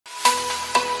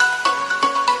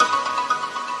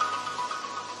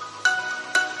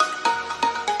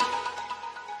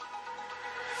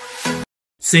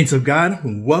Saints of God,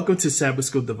 welcome to Sabbath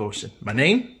School Devotion. My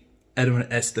name,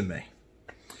 Ebenezer.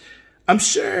 I'm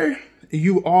sure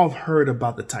you all have heard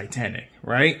about the Titanic,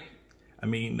 right? I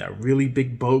mean, a really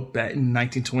big boat back in the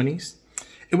 1920s.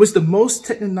 It was the most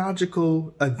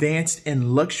technological, advanced,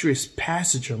 and luxurious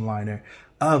passenger liner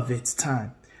of its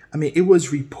time. I mean, it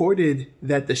was reported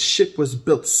that the ship was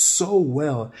built so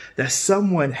well that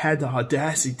someone had the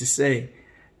audacity to say,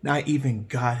 not even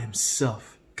God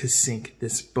himself could sink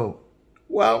this boat.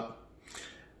 Well,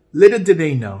 little did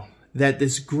they know that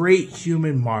this great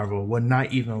human marvel would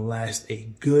not even last a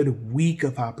good week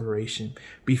of operation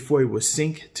before it would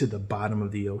sink to the bottom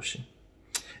of the ocean.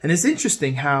 And it's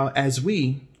interesting how, as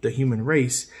we, the human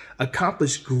race,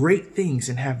 accomplish great things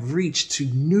and have reached to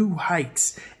new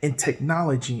heights in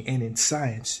technology and in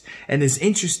science. And it's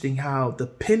interesting how the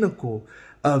pinnacle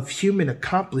of human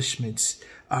accomplishments,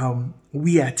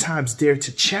 we at times dare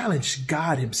to challenge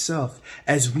God himself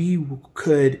as we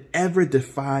could ever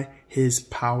defy his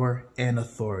power and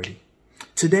authority.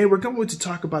 Today, we're going to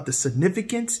talk about the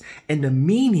significance and the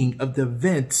meaning of the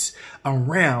events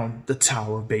around the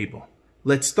Tower of Babel.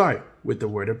 Let's start with the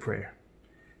word of prayer.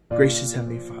 Gracious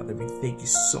Heavenly Father, we thank you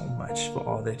so much for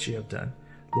all that you have done.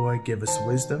 Lord, give us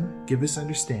wisdom, give us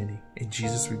understanding. In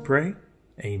Jesus we pray,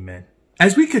 amen.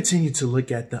 As we continue to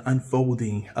look at the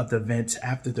unfolding of the events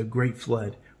after the Great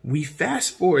Flood, we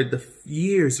fast forward the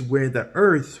years where the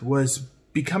earth was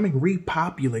becoming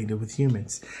repopulated with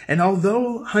humans. And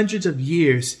although hundreds of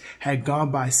years had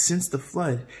gone by since the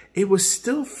flood, it was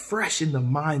still fresh in the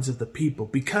minds of the people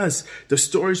because the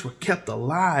stories were kept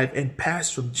alive and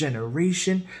passed from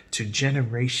generation to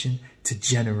generation to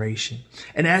generation.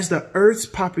 And as the earth's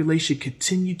population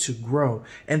continued to grow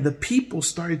and the people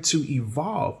started to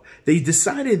evolve, they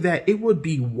decided that it would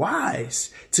be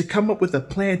wise to come up with a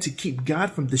plan to keep God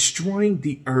from destroying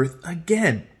the earth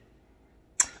again.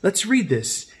 Let's read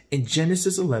this in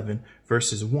Genesis 11,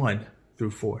 verses 1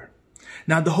 through 4.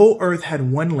 Now the whole earth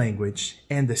had one language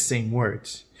and the same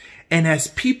words. And as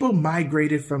people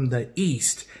migrated from the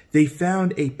east, they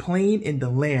found a plain in the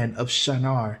land of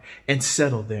Shinar and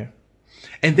settled there.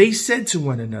 And they said to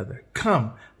one another,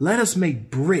 "Come, let us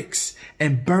make bricks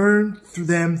and burn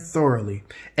them thoroughly."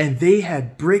 And they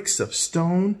had bricks of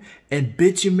stone and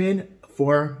bitumen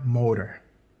for mortar.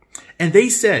 And they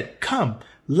said, "Come,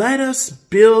 let us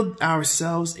build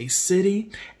ourselves a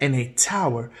city and a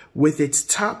tower with its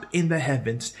top in the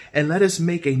heavens, and let us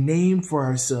make a name for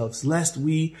ourselves, lest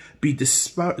we be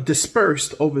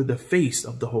dispersed over the face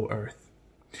of the whole earth."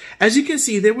 As you can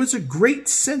see, there was a great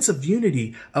sense of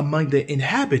unity among the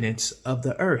inhabitants of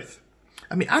the earth.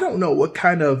 I mean, I don't know what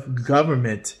kind of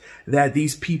government that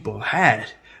these people had,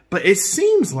 but it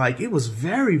seems like it was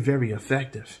very, very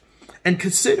effective. And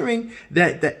considering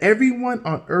that everyone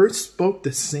on earth spoke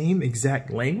the same exact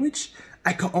language,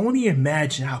 I can only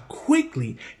imagine how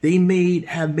quickly they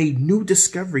have made new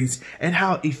discoveries and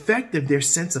how effective their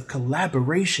sense of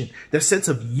collaboration, their sense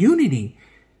of unity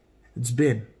has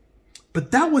been.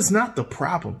 But that was not the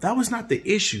problem. That was not the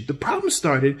issue. The problem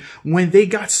started when they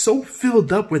got so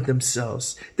filled up with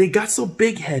themselves. They got so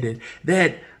big-headed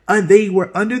that they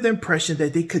were under the impression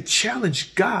that they could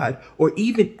challenge God or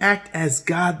even act as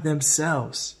God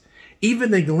themselves.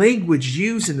 Even the language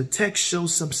used in the text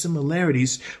shows some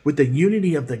similarities with the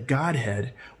unity of the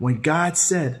Godhead when God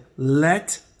said,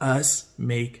 "Let us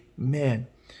make man."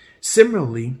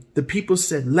 Similarly, the people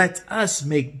said, "Let us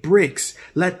make bricks.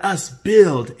 Let us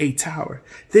build a tower."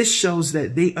 This shows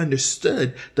that they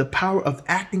understood the power of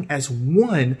acting as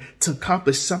one to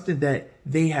accomplish something that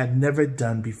they had never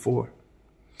done before.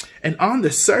 And on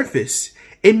the surface,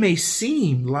 it may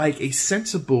seem like a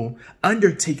sensible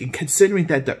undertaking considering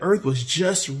that the earth was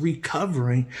just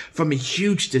recovering from a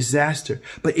huge disaster.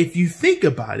 But if you think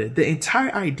about it, the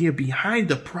entire idea behind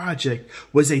the project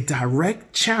was a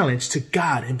direct challenge to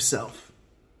God himself.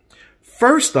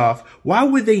 First off, why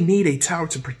would they need a tower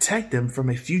to protect them from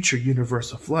a future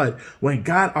universal flood when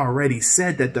God already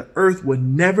said that the earth would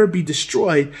never be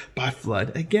destroyed by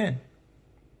flood again?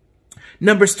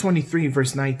 Numbers 23,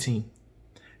 verse 19.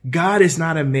 God is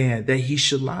not a man that he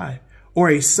should lie,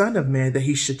 or a son of man that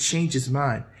he should change his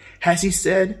mind. Has he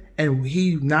said and will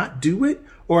he not do it?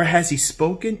 Or has he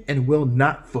spoken and will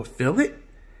not fulfill it?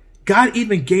 God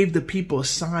even gave the people a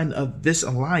sign of this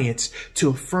alliance to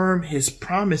affirm his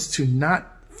promise to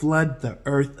not flood the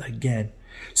earth again.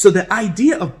 So the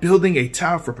idea of building a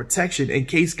tower for protection in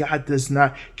case God does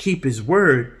not keep his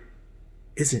word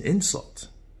is an insult.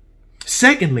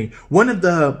 Secondly, one of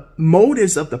the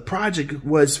motives of the project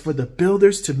was for the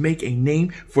builders to make a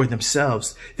name for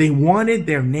themselves. They wanted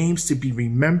their names to be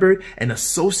remembered and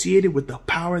associated with the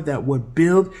power that would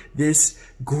build this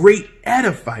great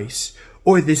edifice,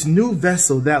 or this new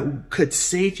vessel that could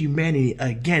save humanity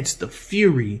against the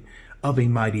fury of a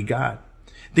mighty God.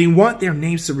 They want their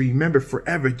names to be remembered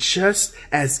forever, just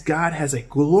as God has a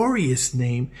glorious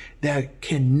name that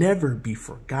can never be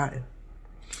forgotten.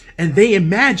 And they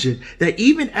imagined that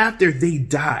even after they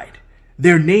died,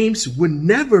 their names would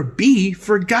never be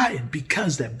forgotten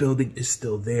because that building is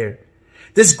still there.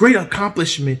 This great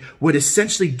accomplishment would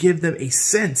essentially give them a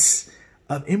sense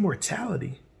of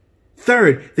immortality.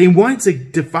 Third, they wanted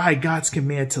to defy God's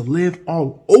command to live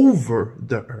all over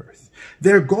the earth.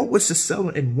 Their goal was to settle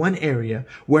in one area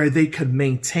where they could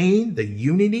maintain the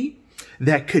unity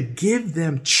that could give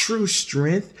them true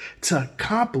strength to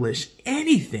accomplish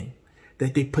anything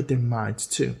that they put their minds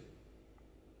to.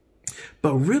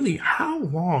 But really, how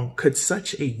long could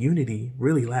such a unity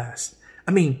really last?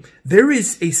 I mean, there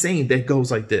is a saying that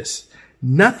goes like this: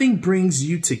 nothing brings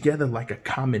you together like a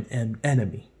common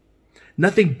enemy.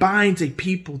 Nothing binds a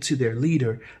people to their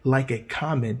leader like a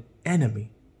common enemy.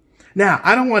 Now,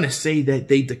 I don't want to say that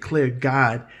they declared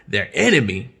God their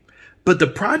enemy, but the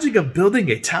project of building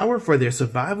a tower for their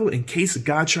survival in case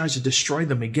God tries to destroy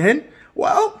them again,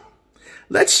 well,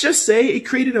 let's just say it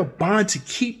created a bond to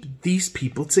keep these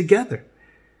people together.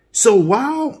 So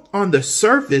while on the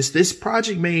surface, this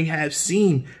project may have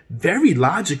seemed very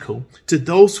logical to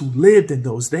those who lived in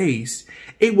those days,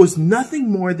 it was nothing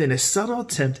more than a subtle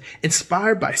attempt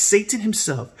inspired by Satan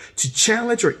himself to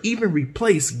challenge or even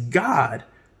replace God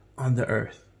on the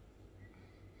earth.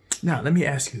 Now, let me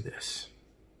ask you this.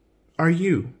 Are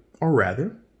you, or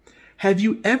rather, have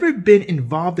you ever been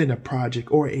involved in a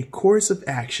project or a course of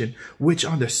action which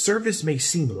on the surface may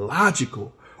seem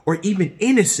logical or even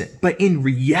innocent, but in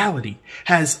reality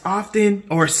has often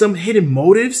or some hidden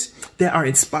motives that are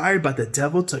inspired by the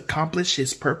devil to accomplish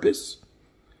his purpose?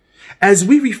 As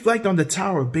we reflect on the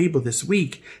Tower of Babel this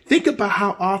week, think about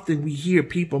how often we hear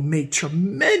people make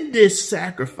tremendous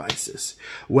sacrifices,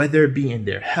 whether it be in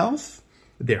their health,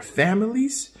 their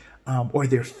families, or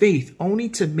their faith, only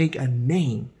to make a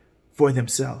name for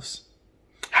themselves.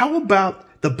 How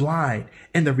about the blind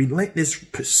and the relentless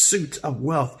pursuit of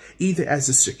wealth, either as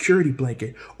a security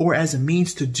blanket or as a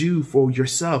means to do for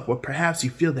yourself what perhaps you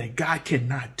feel that God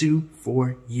cannot do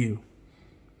for you?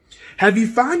 Have you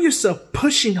found yourself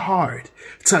pushing hard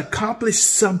to accomplish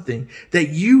something that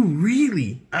you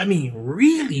really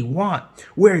want,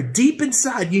 where deep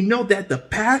inside you know that the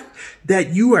path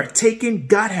that you are taking,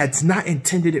 God has not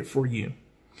intended it for you?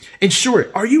 In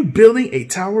short, are you building a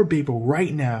Tower of Babel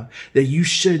right now that you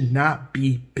should not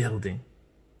be building?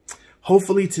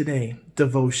 Hopefully today,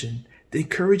 devotion, they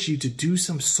encourage you to do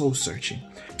some soul searching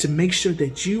to make sure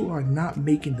that you are not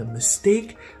making the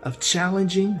mistake of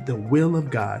challenging the will of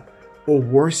God, or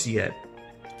worse yet,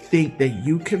 think that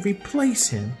you can replace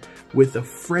him with a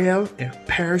frail and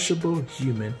perishable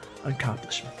human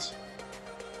accomplishments.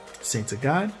 Saints of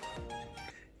God,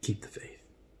 keep the faith.